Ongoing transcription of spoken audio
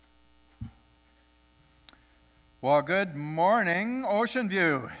Well, good morning, Ocean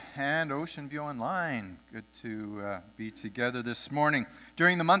View and Ocean View Online. Good to be together this morning.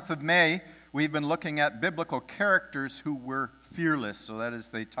 During the month of May, we've been looking at biblical characters who were fearless. So that is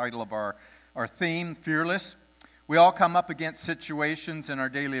the title of our theme, Fearless. We all come up against situations in our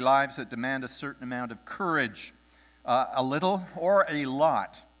daily lives that demand a certain amount of courage, a little or a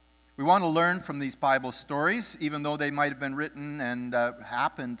lot. We want to learn from these Bible stories, even though they might have been written and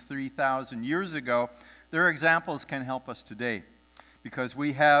happened 3,000 years ago. Their examples can help us today because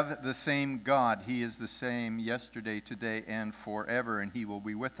we have the same God. He is the same yesterday, today, and forever, and He will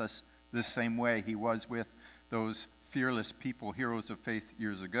be with us the same way He was with those fearless people, heroes of faith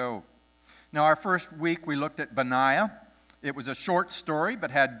years ago. Now, our first week we looked at Benaiah. It was a short story but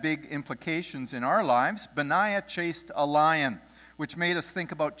had big implications in our lives. Benaiah chased a lion, which made us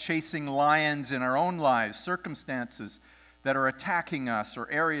think about chasing lions in our own lives, circumstances that are attacking us or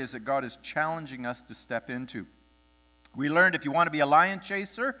areas that God is challenging us to step into. We learned if you want to be a lion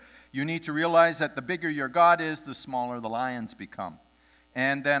chaser, you need to realize that the bigger your God is, the smaller the lions become.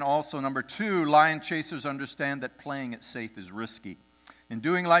 And then also, number 2, lion chasers understand that playing it safe is risky. In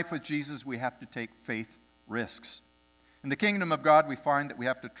doing life with Jesus, we have to take faith risks. In the kingdom of God, we find that we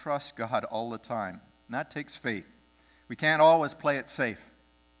have to trust God all the time, and that takes faith. We can't always play it safe.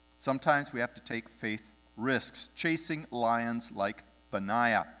 Sometimes we have to take faith risks, chasing lions like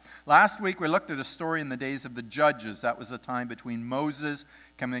Benaiah. Last week we looked at a story in the days of the Judges. That was the time between Moses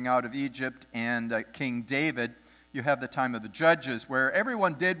coming out of Egypt and King David. You have the time of the Judges where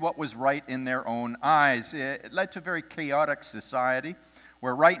everyone did what was right in their own eyes. It led to a very chaotic society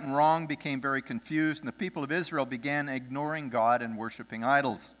where right and wrong became very confused, and the people of Israel began ignoring God and worshiping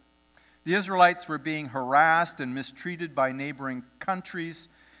idols. The Israelites were being harassed and mistreated by neighboring countries,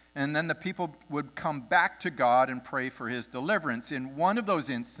 and then the people would come back to God and pray for His deliverance. In one of those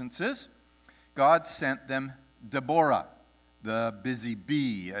instances, God sent them Deborah, the busy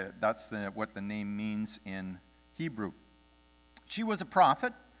bee. That's what the name means in Hebrew. She was a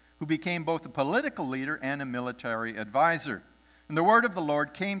prophet who became both a political leader and a military advisor. And the word of the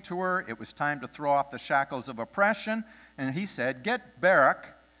Lord came to her. It was time to throw off the shackles of oppression. And He said, "Get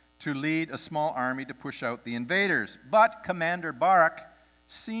Barak to lead a small army to push out the invaders." But Commander Barak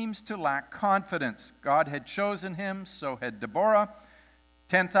seems to lack confidence. God had chosen him, so had Deborah.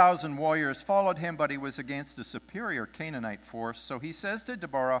 10,000 warriors followed him, but he was against a superior Canaanite force. So he says to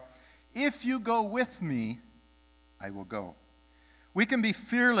Deborah, "If you go with me, I will go." We can be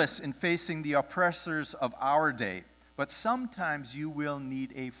fearless in facing the oppressors of our day, but sometimes you will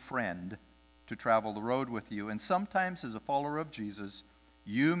need a friend to travel the road with you. And sometimes, as a follower of Jesus,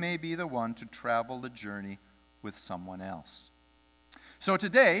 you may be the one to travel the journey with someone else. So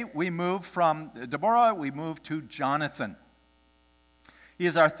today, we move from Deborah, we move to Jonathan. He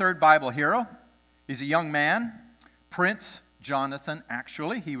is our third Bible hero. He's a young man, Prince Jonathan,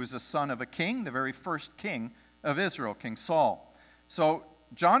 actually. He was the son of a king, the very first king of Israel, King Saul. So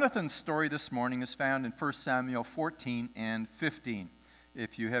Jonathan's story this morning is found in 1 Samuel 14 and 15.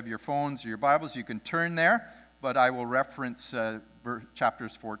 If you have your phones or your Bibles, you can turn there, but I will reference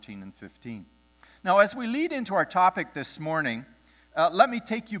chapters 14 and 15. Now, as we lead into our topic this morning, let me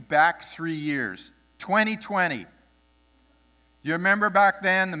take you back 3 years, 2020. Do you remember back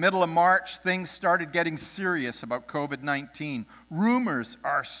then, the middle of March, things started getting serious about COVID-19. Rumors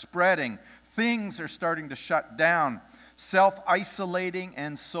are spreading. Things are starting to shut down. Self-isolating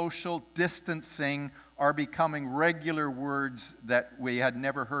and social distancing are becoming regular words that we had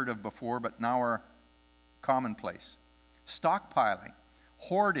never heard of before, but now are commonplace. Stockpiling,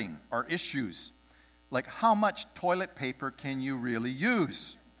 hoarding are issues. Like, how much toilet paper can you really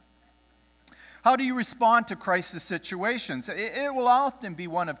use? How do you respond to crisis situations? It will often be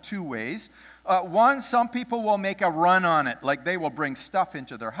one of 2 ways. One, some people will make a run on it. Like, they will bring stuff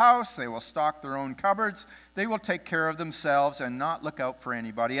into their house. They will stock their own cupboards. They will take care of themselves and not look out for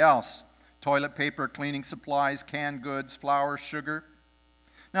anybody else. Toilet paper, cleaning supplies, canned goods, flour, sugar.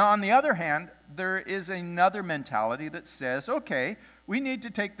 Now, on the other hand, there is another mentality that says, okay, we need to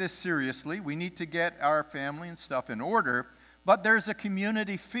take this seriously. We need to get our family and stuff in order. But there's a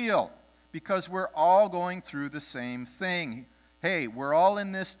community feel because we're all going through the same thing. Hey, we're all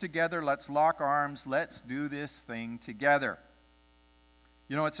in this together. Let's lock arms. Let's do this thing together.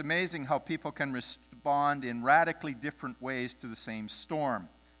 You know, it's amazing how people can respond in radically different ways to the same storm,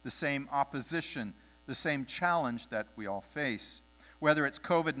 the same opposition, the same challenge that we all face. Whether it's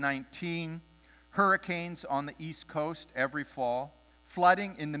COVID-19, hurricanes on the East Coast every fall,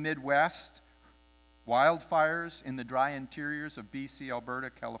 flooding in the Midwest, wildfires in the dry interiors of BC, Alberta,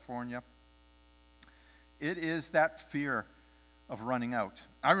 California. It is that fear of running out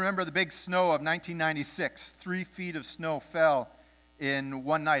I remember the big snow of 1996. 3 feet of snow fell in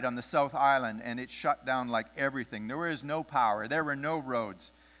one night on the South Island, and it shut down like everything. There was no power. There were no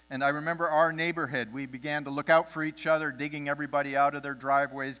roads. And I remember our neighborhood, we began to look out for each other, digging everybody out of their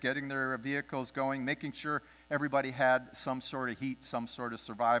driveways, getting their vehicles going, making sure everybody had some sort of heat, some sort of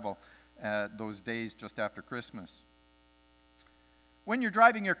survival those days just after Christmas. When you're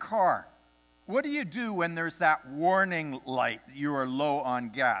driving your car, what do you do when there's that warning light you are low on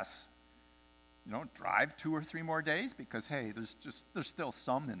gas? You don't drive 2 or 3 more days because, hey, there's still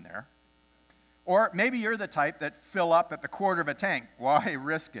some in there. Or maybe you're the type that fill up at the quarter of a tank. Why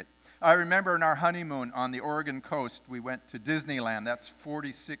risk it? I remember in our honeymoon on the Oregon coast, we went to Disneyland. That's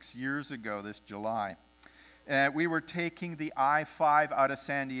 46 years ago this July. We were taking the I-5 out of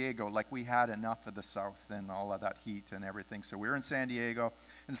San Diego, like we had enough of the South and all of that heat and everything. So we were in San Diego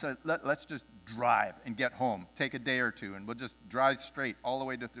and said, let's just drive and get home. Take a day or two, and we'll just drive straight all the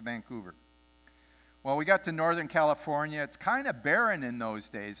way to Vancouver. Well, we got to Northern California. It's kind of barren in those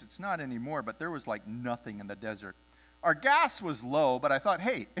days. It's not anymore, but there was like nothing in the desert. Our gas was low, but I thought,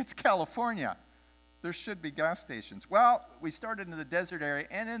 hey, it's California. There should be gas stations. Well, we started in the desert area,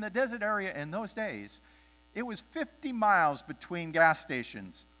 and in the desert area in those days, it was 50 miles between gas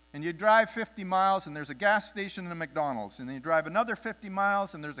stations. And you drive 50 miles, and there's a gas station and a McDonald's. And then you drive another 50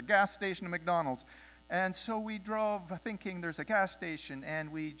 miles, and there's a gas station and a McDonald's. And so we drove thinking there's a gas station,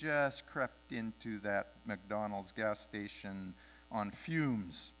 and we just crept into that McDonald's gas station on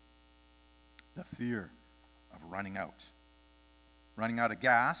fumes. The fear of running out. Running out of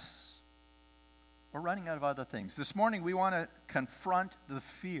gas, or running out of other things. This morning we want to confront the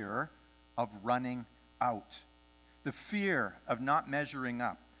fear of running out. The fear of not measuring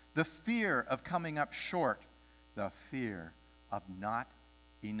up. The fear of coming up short. The fear of not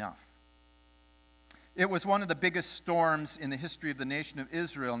enough. It was one of the biggest storms in the history of the nation of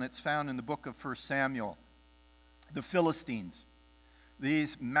Israel, and it's found in the book of 1 Samuel. The Philistines,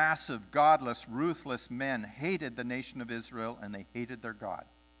 these massive, godless, ruthless men, hated the nation of Israel, and they hated their God.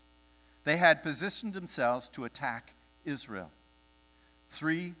 They had positioned themselves to attack Israel.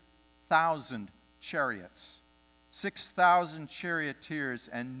 3,000 chariots, 6,000 charioteers,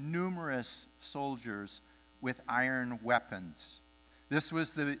 and numerous soldiers with iron weapons. This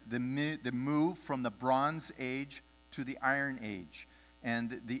was the move from the Bronze Age to the Iron Age.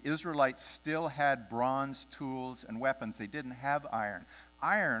 And the Israelites still had bronze tools and weapons. They didn't have iron.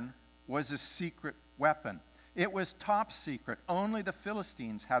 Iron was a secret weapon. It was top secret. Only the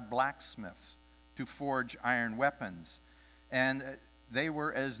Philistines had blacksmiths to forge iron weapons. And they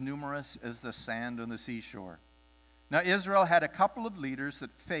were as numerous as the sand on the seashore. Now, Israel had a couple of leaders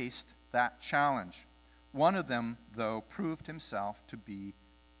that faced that challenge. One of them, though, proved himself to be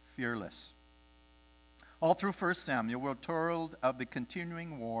fearless. All through 1 Samuel, we're told of the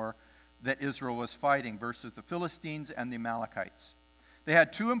continuing war that Israel was fighting versus the Philistines and the Amalekites. They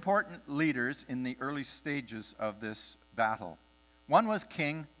had 2 important leaders in the early stages of this battle. One was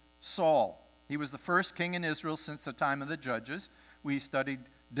King Saul. He was the first king in Israel since the time of the Judges. We studied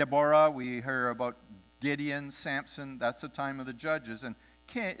Deborah. We heard about Gideon, Samson. That's the time of the Judges. And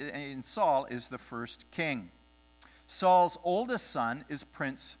Saul is the first king. Saul's oldest son is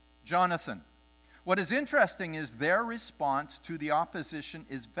Prince Jonathan. What is interesting is their response to the opposition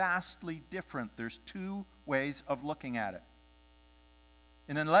is vastly different. There's 2 ways of looking at it.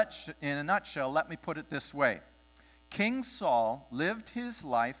 In a nutshell, let me put it this way. King Saul lived his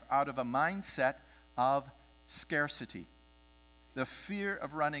life out of a mindset of scarcity, the fear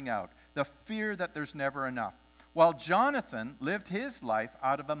of running out, the fear that there's never enough. While Jonathan lived his life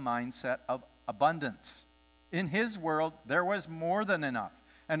out of a mindset of abundance. In his world, there was more than enough.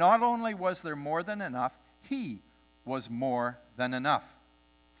 And not only was there more than enough, he was more than enough.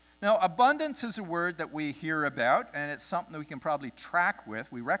 Now, abundance is a word that we hear about, and it's something that we can probably track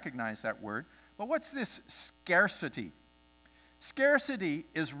with. We recognize that word. But what's this scarcity? Scarcity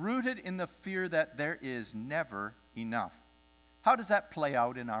is rooted in the fear that there is never enough. How does that play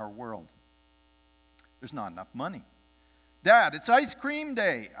out in our world? There's not enough money. Dad, it's ice cream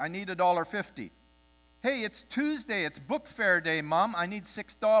day. I need $1.50. Hey, it's Tuesday. It's book fair day, Mom. I need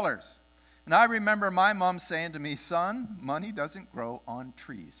 $6. And I remember my mom saying to me, son, money doesn't grow on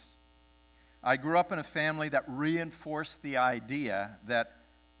trees. I grew up in a family that reinforced the idea that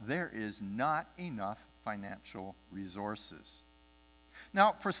there is not enough financial resources.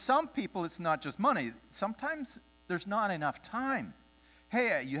 Now, for some people, it's not just money. Sometimes there's not enough time.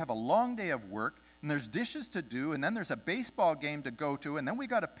 Hey, you have a long day of work, and there's dishes to do, and then there's a baseball game to go to, and then we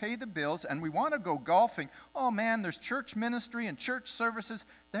got to pay the bills, and we want to go golfing. Oh man, there's church ministry and church services.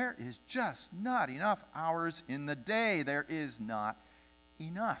 There is just not enough hours in the day. There is not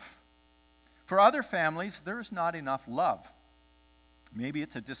enough. For other families, there is not enough love. Maybe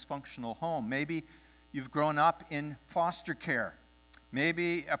it's a dysfunctional home. Maybe you've grown up in foster care.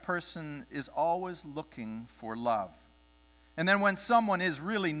 Maybe a person is always looking for love. And then when someone is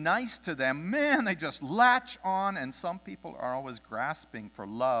really nice to them, man, they just latch on, and some people are always grasping for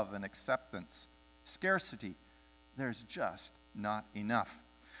love and acceptance. Scarcity. There's just not enough.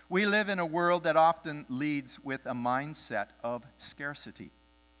 We live in a world that often leads with a mindset of scarcity.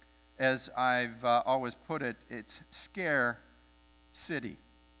 As I've always put it, it's scare city.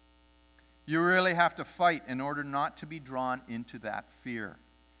 You really have to fight in order not to be drawn into that fear.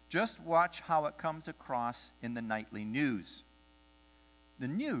 Just watch how it comes across in the nightly news. The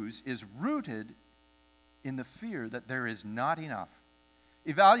news is rooted in the fear that there is not enough.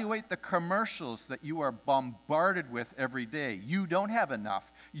 Evaluate the commercials that you are bombarded with every day. You don't have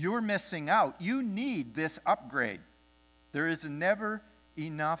enough. You're missing out. You need this upgrade. There is never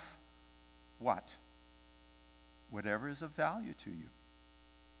enough what? Whatever is of value to you.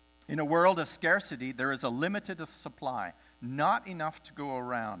 In a world of scarcity, there is a limited supply, not enough to go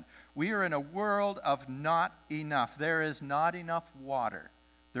around. We are in a world of not enough. There is not enough water.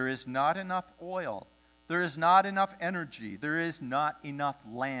 There is not enough oil. There is not enough energy. There is not enough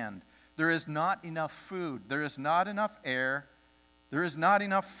land. There is not enough food. There is not enough air. There is not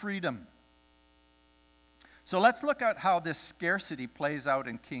enough freedom. So let's look at how this scarcity plays out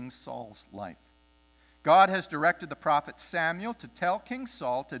in King Saul's life. God has directed the prophet Samuel to tell King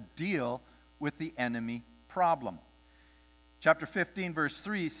Saul to deal with the enemy problem. Chapter 15, verse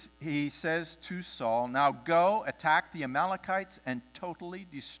 3, he says to Saul, "Now go, attack the Amalekites, and totally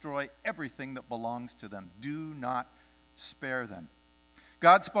destroy everything that belongs to them. Do not spare them."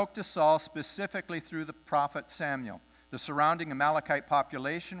 God spoke to Saul specifically through the prophet Samuel. The surrounding Amalekite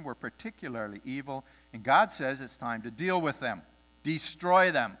population were particularly evil, and God says it's time to deal with them.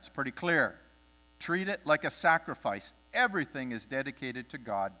 Destroy them. It's pretty clear. Treat it like a sacrifice. Everything is dedicated to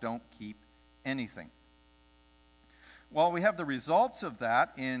God. Don't keep anything. Well, we have the results of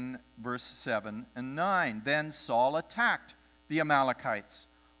that in verse 7 and 9. Then Saul attacked the Amalekites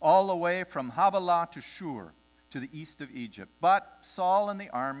all the way from Havilah to Shur, to the east of Egypt. But Saul and the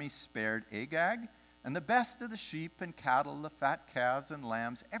army spared Agag and the best of the sheep and cattle, the fat calves and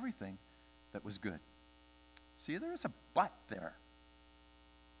lambs, everything that was good. See, there's a but there.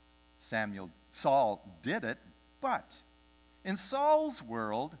 Saul did it, but in Saul's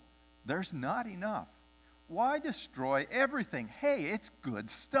world, there's not enough. Why destroy everything? Hey, it's good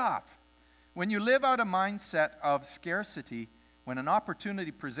stuff. When you live out a mindset of scarcity, when an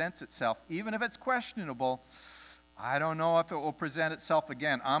opportunity presents itself, even if it's questionable, I don't know if it will present itself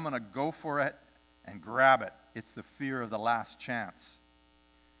again. I'm going to go for it and grab it. It's the fear of the last chance.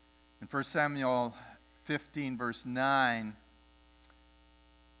 In 1 Samuel 15, verse 9,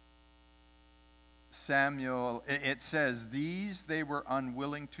 it says, "These they were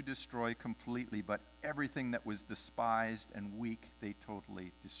unwilling to destroy completely, but everything that was despised and weak they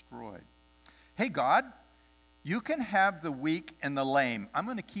totally destroyed." Hey, God, you can have the weak and the lame. I'm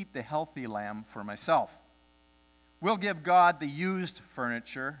going to keep the healthy lamb for myself. We'll give God the used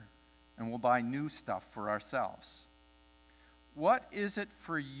furniture, and we'll buy new stuff for ourselves. What is it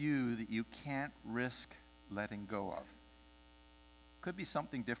for you that you can't risk letting go of? Could be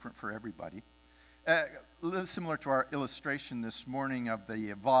something different for everybody. Similar to our illustration this morning of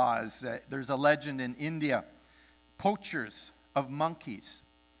the vase, there's a legend in India. Poachers of monkeys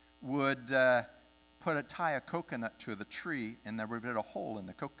would tie a coconut to the tree, and there would be a hole in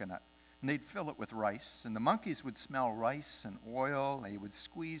the coconut. And they'd fill it with rice, and the monkeys would smell rice and oil. They would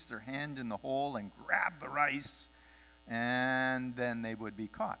squeeze their hand in the hole and grab the rice, and then they would be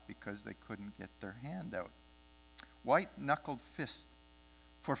caught because they couldn't get their hand out. White-knuckled fist.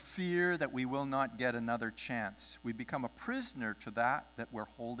 For fear that we will not get another chance. We become a prisoner to that we're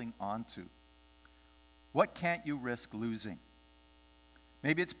holding on to. What can't you risk losing?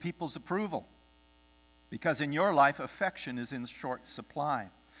 Maybe it's people's approval, because in your life, affection is in short supply.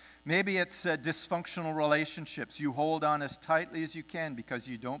 Maybe it's dysfunctional relationships. You hold on as tightly as you can because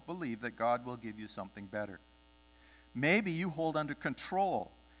you don't believe that God will give you something better. Maybe you hold under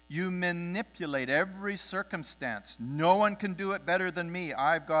control. You manipulate every circumstance. No one can do it better than me.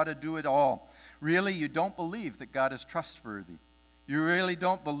 I've got to do it all. Really, you don't believe that God is trustworthy. You really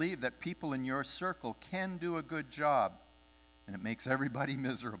don't believe that people in your circle can do a good job. And it makes everybody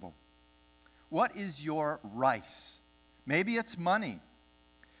miserable. What is your rice? Maybe it's money.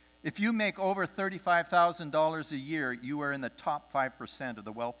 If you make over $35,000 a year, you are in the top 5% of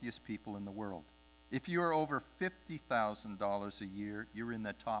the wealthiest people in the world. If you are over $50,000 a year, you're in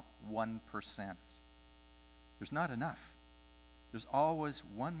the top 1%. There's not enough. There's always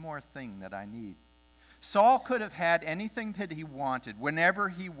one more thing that I need. Saul could have had anything that he wanted, whenever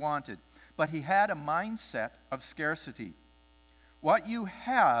he wanted, but he had a mindset of scarcity. What you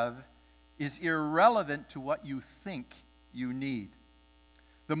have is irrelevant to what you think you need.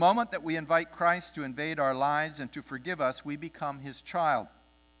 The moment that we invite Christ to invade our lives and to forgive us, we become his child.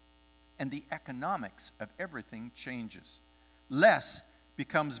 And the economics of everything changes. Less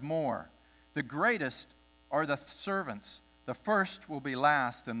becomes more. The greatest are the servants. The first will be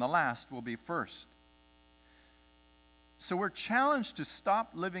last, and the last will be first. So we're challenged to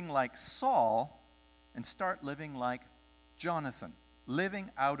stop living like Saul and start living like Jonathan. Living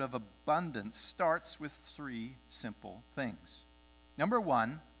out of abundance starts with 3 simple things. Number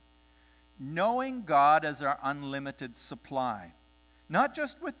 1, knowing God as our unlimited supply. Not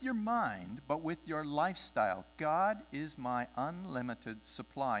just with your mind, but with your lifestyle. God is my unlimited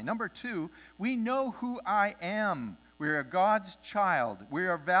supply. Number 2, we know who I am. We are God's child. We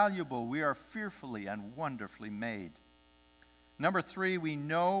are valuable. We are fearfully and wonderfully made. Number 3, we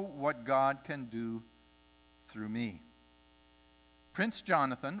know what God can do through me. Prince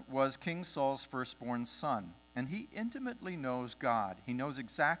Jonathan was King Saul's firstborn son, and he intimately knows God. He knows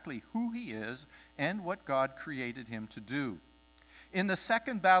exactly who he is and what God created him to do. In the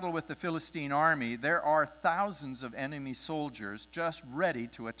second battle with the Philistine army, there are thousands of enemy soldiers just ready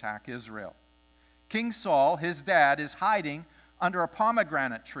to attack Israel. King Saul, his dad, is hiding under a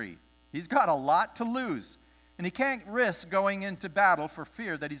pomegranate tree. He's got a lot to lose, and he can't risk going into battle for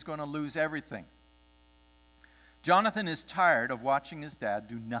fear that he's going to lose everything. Jonathan is tired of watching his dad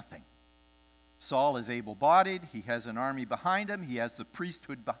do nothing. Saul is able-bodied. He has an army behind him. He has the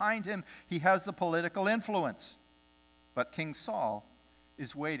priesthood behind him. He has the political influence. But King Saul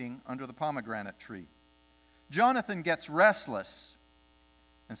is waiting under the pomegranate tree. Jonathan gets restless,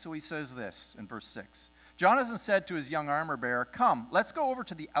 and so he says this in verse 6. Jonathan said to his young armor-bearer, "Come, let's go over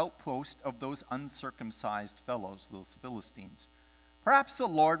to the outpost of those uncircumcised fellows, those Philistines. Perhaps the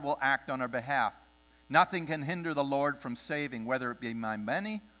Lord will act on our behalf. Nothing can hinder the Lord from saving, whether it be by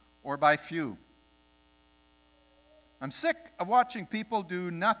many or by few." I'm sick of watching people do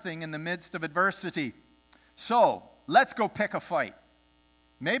nothing in the midst of adversity. So, let's go pick a fight.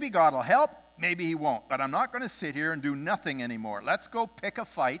 Maybe God will help, maybe he won't, but I'm not going to sit here and do nothing anymore. Let's go pick a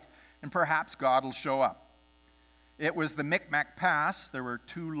fight, and perhaps God will show up. It was the Micmac Pass. There were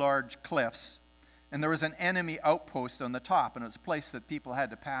 2 large cliffs, and there was an enemy outpost on the top, and it was a place that people had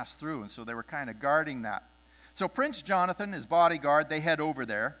to pass through, and so they were kind of guarding that. So Prince Jonathan, his bodyguard, they head over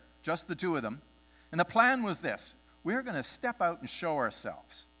there, just the 2 of them, and the plan was this: we're going to step out and show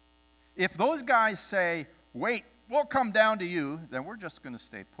ourselves. If those guys say, "Wait, we'll come down to you," then we're just going to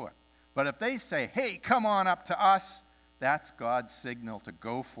stay put. But if they say, "Hey, come on up to us," that's God's signal to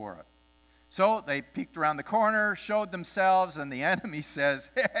go for it. So they peeked around the corner, showed themselves, and the enemy says,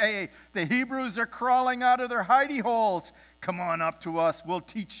 "Hey, the Hebrews are crawling out of their hidey holes. Come on up to us. We'll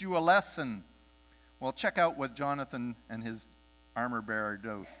teach you a lesson." Well, check out what Jonathan and his armor-bearer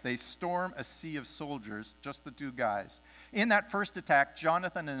do. They storm a sea of soldiers, just the 2 guys. In that first attack,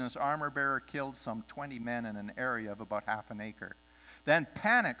 Jonathan and his armor-bearer killed some 20 men in an area of about half an acre. Then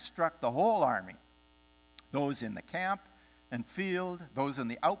panic struck the whole army, those in the camp and field, those in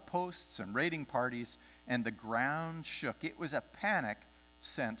the outposts and raiding parties, and the ground shook. It was a panic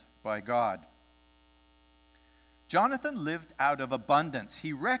sent by God. Jonathan lived out of abundance.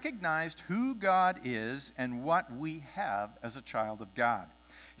 He recognized who God is and what we have as a child of God.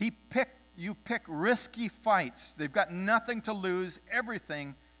 You pick risky fights. They've got nothing to lose.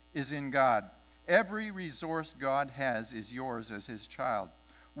 Everything is in God. Every resource God has is yours as his child.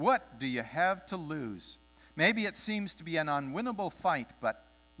 What do you have to lose? Maybe it seems to be an unwinnable fight, but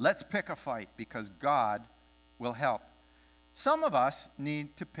let's pick a fight because God will help. Some of us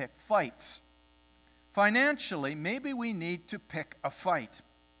need to pick fights. Financially, maybe we need to pick a fight.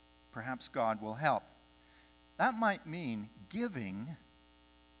 Perhaps God will help. That might mean giving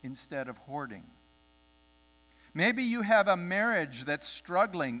instead of hoarding. Maybe you have a marriage that's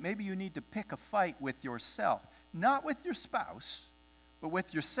struggling. Maybe you need to pick a fight with yourself. Not with your spouse, but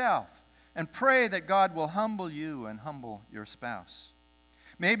with yourself. And pray that God will humble you and humble your spouse.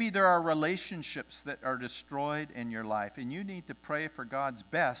 Maybe there are relationships that are destroyed in your life, and you need to pray for God's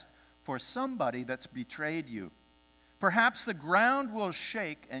best for somebody that's betrayed you. Perhaps the ground will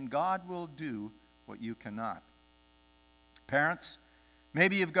shake and God will do what you cannot. Parents,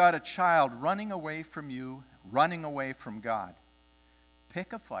 maybe you've got a child running away from you, running away from God.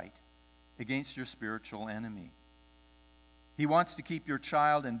 Pick a fight against your spiritual enemy. He wants to keep your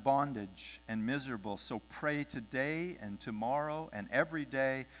child in bondage and miserable, so pray today and tomorrow and every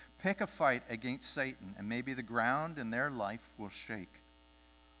day. Pick a fight against Satan, and maybe the ground in their life will shake.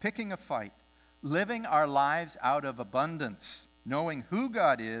 Picking a fight, living our lives out of abundance, knowing who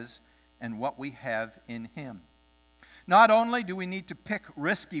God is and what we have in Him. Not only do we need to pick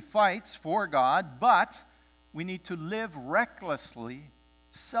risky fights for God, but we need to live recklessly,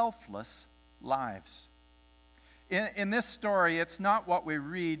 selfless lives. In this story, it's not what we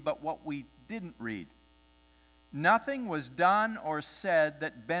read, but what we didn't read. Nothing was done or said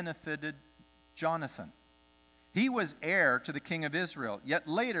that benefited Jonathan. He was heir to the king of Israel. Yet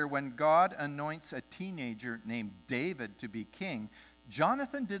later, when God anoints a teenager named David to be king,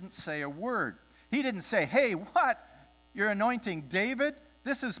 Jonathan didn't say a word. He didn't say, "Hey, what? You're anointing David?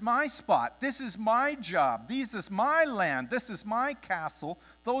 This is my spot. This is my job. This is my land. This is my castle.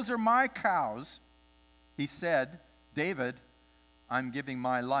 Those are my cows." He said, "David, I'm giving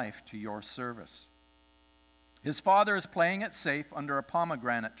my life to your service." His father is playing it safe under a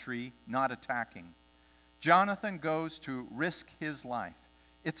pomegranate tree, not attacking. Jonathan goes to risk his life.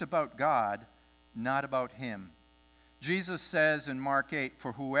 It's about God, not about him. Jesus says in Mark 8,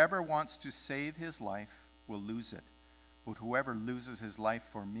 "For whoever wants to save his life will lose it. But whoever loses his life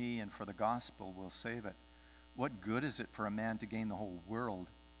for me and for the gospel will save it. What good is it for a man to gain the whole world,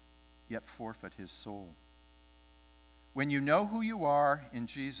 yet forfeit his soul?" When you know who you are in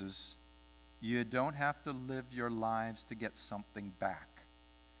Jesus, you don't have to live your lives to get something back.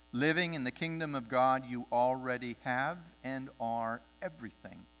 Living in the kingdom of God, you already have and are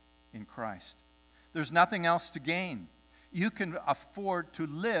everything in Christ. There's nothing else to gain. You can afford to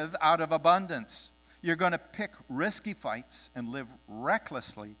live out of abundance. You're going to pick risky fights and live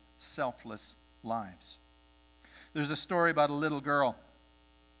recklessly selfless lives. There's a story about a little girl.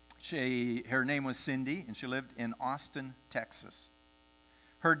 Her name was Cindy, and she lived in Austin, Texas.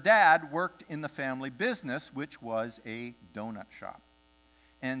 Her dad worked in the family business, which was a donut shop.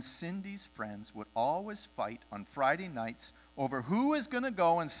 And Cindy's friends would always fight on Friday nights over who was going to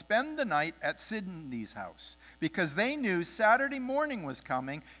go and spend the night at Cindy's house, because they knew Saturday morning was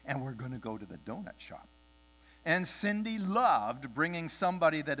coming and we're going to go to the donut shop. And Cindy loved bringing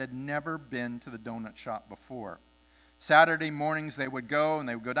somebody that had never been to the donut shop before. Saturday mornings they would go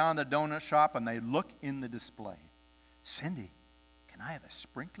down to the donut shop and they'd look in the display. "Cindy, can I have a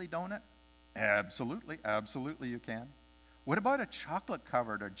sprinkly donut?" "Absolutely, absolutely you can." "What about a chocolate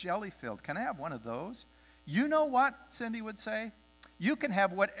covered or jelly filled? Can I have one of those?" "You know what," Cindy would say, "you can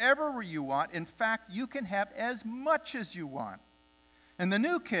have whatever you want. In fact, you can have as much as you want." And the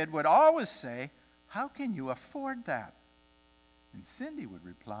new kid would always say, "How can you afford that?" And Cindy would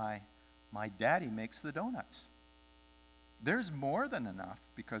reply, "My daddy makes the donuts. There's more than enough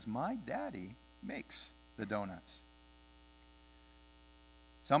because my daddy makes the donuts."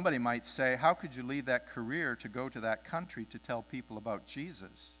 Somebody might say, "How could you leave that career to go to that country to tell people about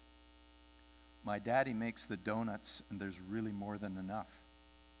Jesus?" My daddy makes the donuts, and there's really more than enough.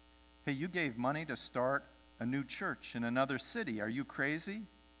 "Hey, you gave money to start a new church in another city. Are you crazy?"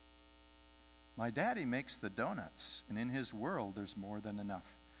 My daddy makes the donuts, and in his world, there's more than enough.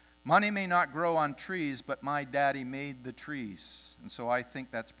 Money may not grow on trees, but my daddy made the trees, and so I think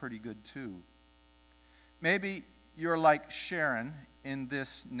that's pretty good too. Maybe you're like Sharon in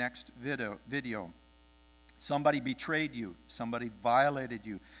this next video. Somebody betrayed you, somebody violated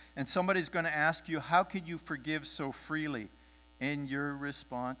you, and somebody's going to ask you, "How could you forgive so freely?" And your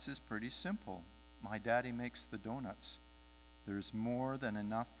response is pretty simple. My daddy makes the donuts. There's more than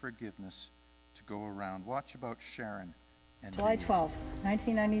enough forgiveness to go around. Watch about Sharon. And July 12th,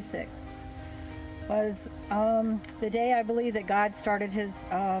 1996 was the day I believe that God started his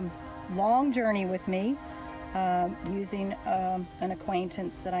long journey with me, using an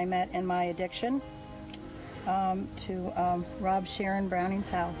acquaintance that I met in my addiction to rob Sharon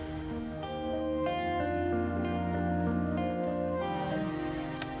Browning's house.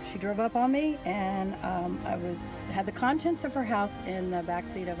 She drove up on me, and I had the contents of her house in the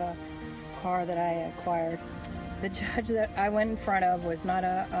backseat of a car that I acquired. The judge that I went in front of was not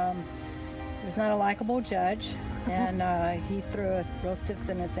a likable judge, and he threw a real stiff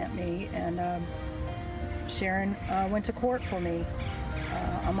sentence at me, and Sharon went to court for me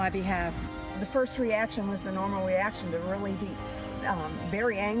on my behalf. The first reaction was the normal reaction, to really be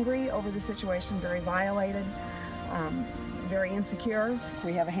very angry over the situation, very violated, very insecure.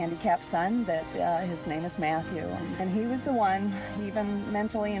 We have a handicapped son that his name is Matthew, and he was the one, even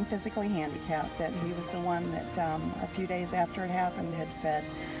mentally and physically handicapped, that he was the one that a few days after it happened had said,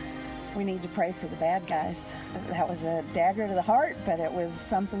 "We need to pray for the bad guys." That was a dagger to the heart, but it was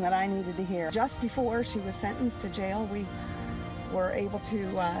something that I needed to hear. Just before she was sentenced to jail, we were able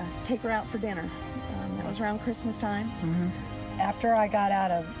to take her out for dinner. That was around Christmas time. Mm-hmm. After I got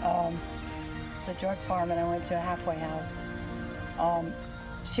out of the drug farm and I went to a halfway house,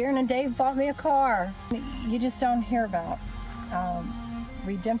 Sharon and Dave bought me a car. You just don't hear about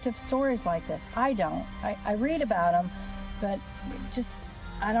redemptive stories like this. I don't. I read about them, but just,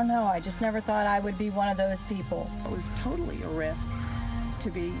 I don't know. I just never thought I would be one of those people. It was totally a risk to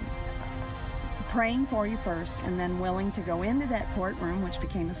be praying for you first and then willing to go into that courtroom, which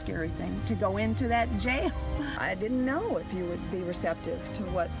became a scary thing, to go into that jail. I didn't know if you would be receptive to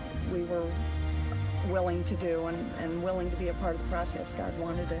what we were willing to do and willing to be a part of the process God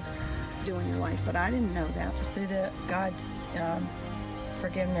wanted to do in your life, but I didn't know that. Just through God's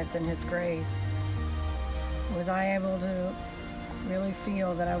forgiveness and His grace was I able to really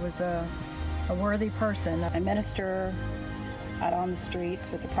feel that I was a worthy person. I minister out on the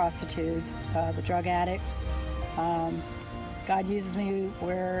streets with the prostitutes, the drug addicts. God uses me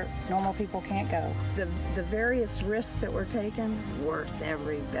where normal people can't go. The various risks that were taken, worth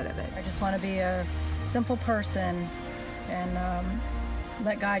every bit of it. I just want to be a simple person and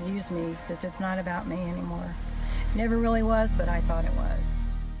let God use me, since it's not about me anymore. It never really was, but I thought it was.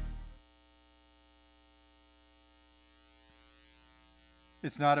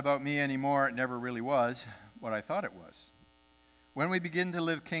 It's not about me anymore. It never really was what I thought it was. When we begin to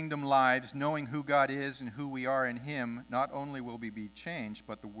live kingdom lives, knowing who God is and who we are in Him, not only will we be changed,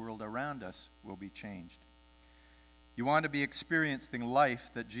 but the world around us will be changed. You want to be experiencing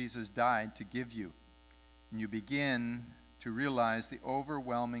life that Jesus died to give you, and you begin to realize the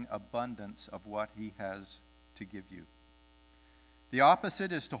overwhelming abundance of what He has to give you. The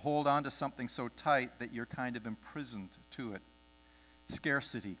opposite is to hold on to something so tight that you're kind of imprisoned to it.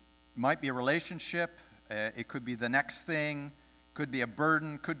 Scarcity. It might be a relationship, it could be the next thing, could be a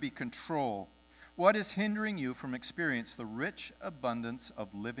burden, could be control. What is hindering you from experiencing the rich abundance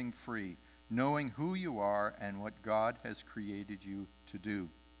of living free, knowing who you are and what God has created you to do?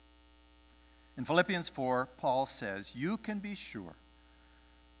 In Philippians 4, Paul says, you can be sure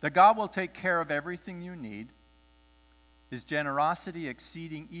that God will take care of everything you need, His generosity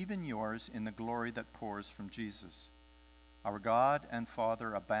exceeding even yours in the glory that pours from Jesus. Our God and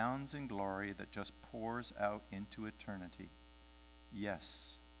Father abounds in glory that just pours out into eternity.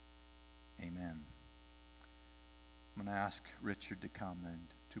 Yes. Amen. I'm going to ask Richard to come and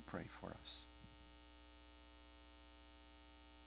to pray for us.